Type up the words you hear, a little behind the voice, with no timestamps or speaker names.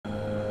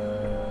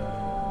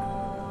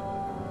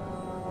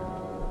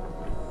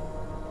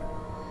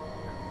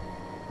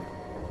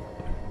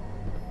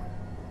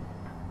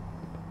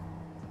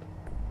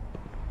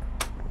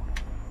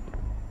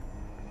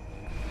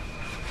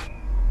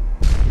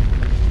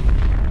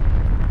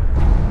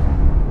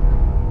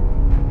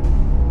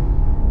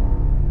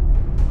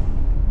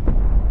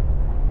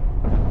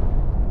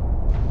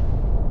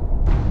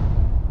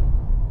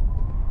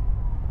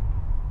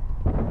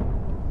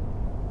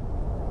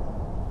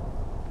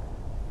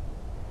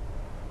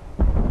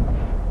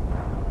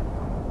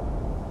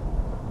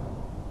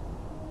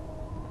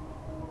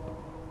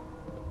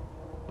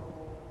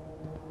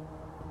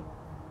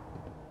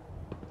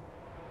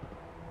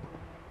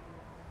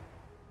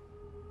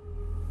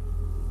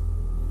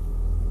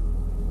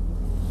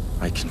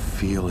I can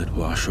feel it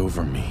wash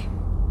over me.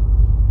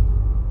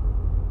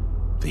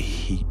 The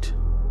heat,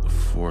 the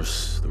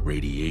force, the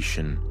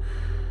radiation,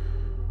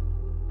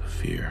 the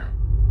fear.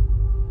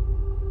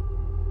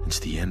 It's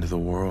the end of the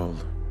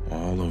world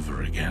all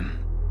over again.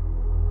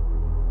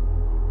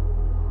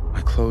 I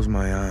close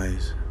my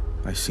eyes.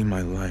 I see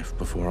my life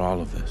before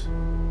all of this.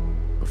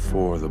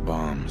 Before the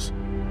bombs.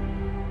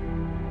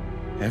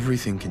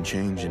 Everything can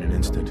change in an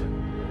instant,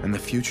 and the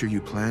future you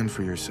plan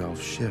for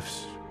yourself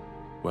shifts,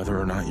 whether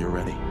or not you're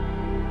ready.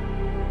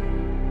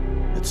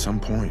 At some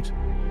point,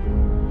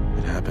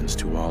 it happens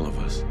to all of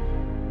us.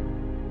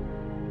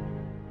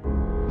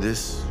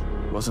 This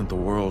wasn't the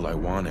world I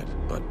wanted,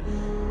 but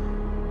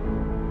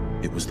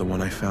it was the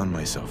one I found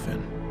myself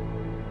in.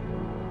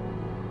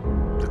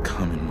 The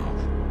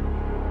Commonwealth.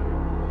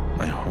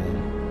 My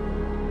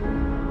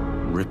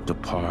home. Ripped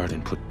apart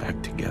and put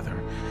back together.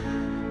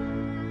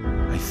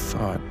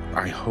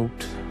 I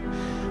hoped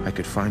I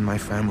could find my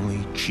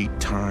family, cheat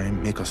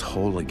time, make us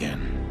whole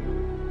again.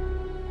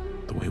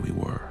 The way we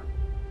were.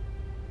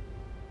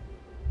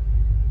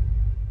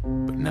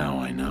 But now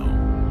I know.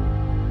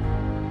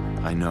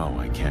 I know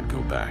I can't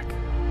go back.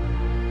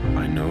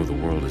 I know the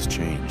world has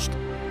changed.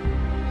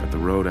 That the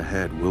road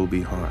ahead will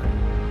be hard.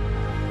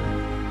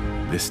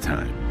 This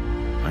time,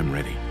 I'm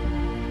ready.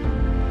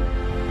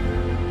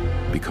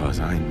 Because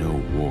I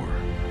know war.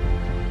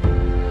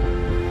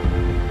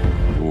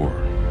 War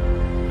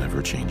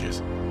never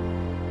changes.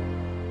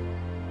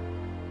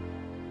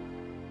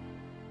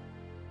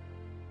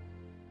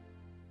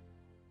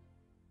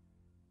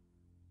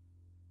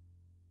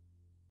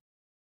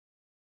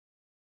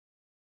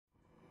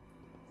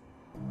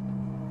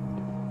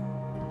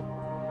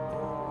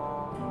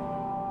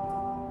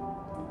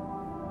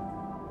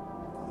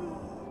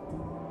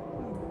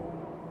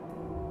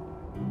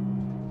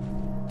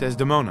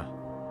 Desdemona.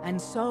 And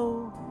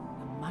so,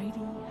 the mighty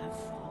have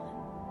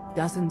fallen.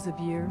 Dozens of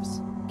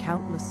years,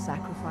 countless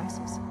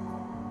sacrifices.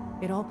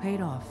 It all paid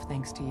off,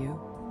 thanks to you.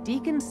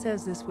 Deacon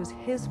says this was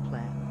his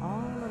plan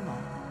all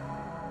along.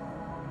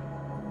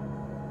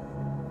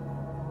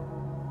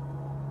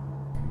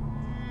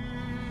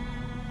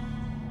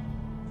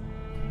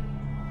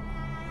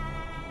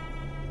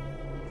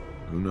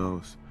 Who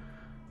knows?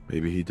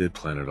 Maybe he did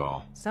plan it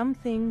all. Some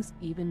things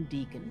even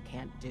Deacon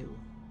can't do.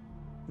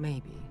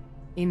 Maybe.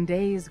 In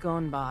days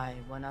gone by,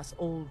 when us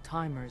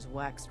old-timers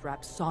waxed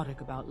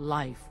rhapsodic about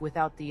life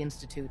without the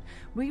Institute,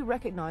 we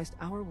recognized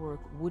our work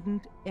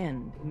wouldn't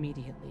end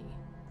immediately.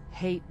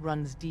 Hate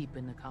runs deep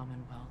in the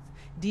Commonwealth,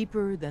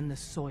 deeper than the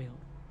soil.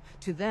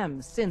 To them,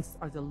 synths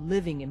are the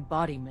living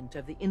embodiment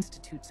of the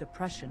Institute's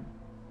oppression.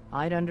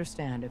 I'd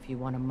understand if you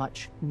want a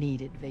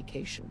much-needed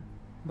vacation.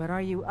 But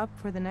are you up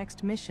for the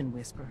next mission,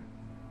 Whisper?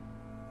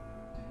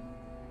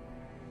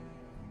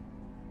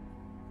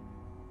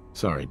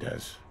 Sorry,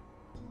 Des.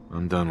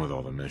 I'm done with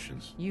all the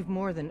missions. You've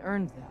more than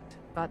earned that,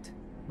 but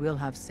we'll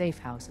have safe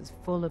houses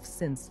full of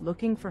synths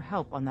looking for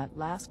help on that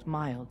last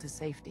mile to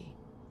safety.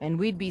 And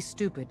we'd be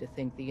stupid to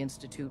think the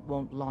Institute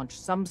won't launch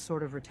some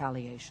sort of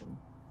retaliation.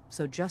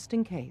 So just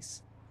in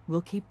case,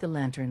 we'll keep the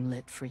lantern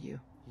lit for you.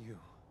 You.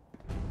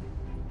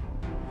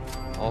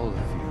 All of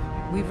you.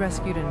 We've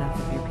rescued enough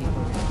of your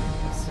people to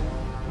help us.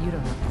 You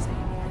don't have to say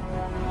anything.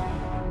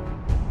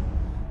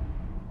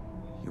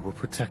 You will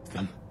protect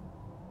them.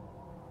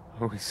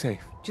 Are we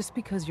safe? Just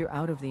because you're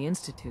out of the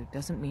Institute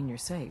doesn't mean you're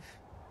safe.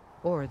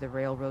 Or the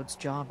Railroad's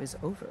job is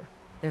over.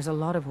 There's a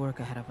lot of work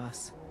ahead of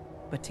us.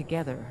 But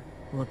together,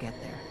 we'll get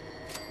there.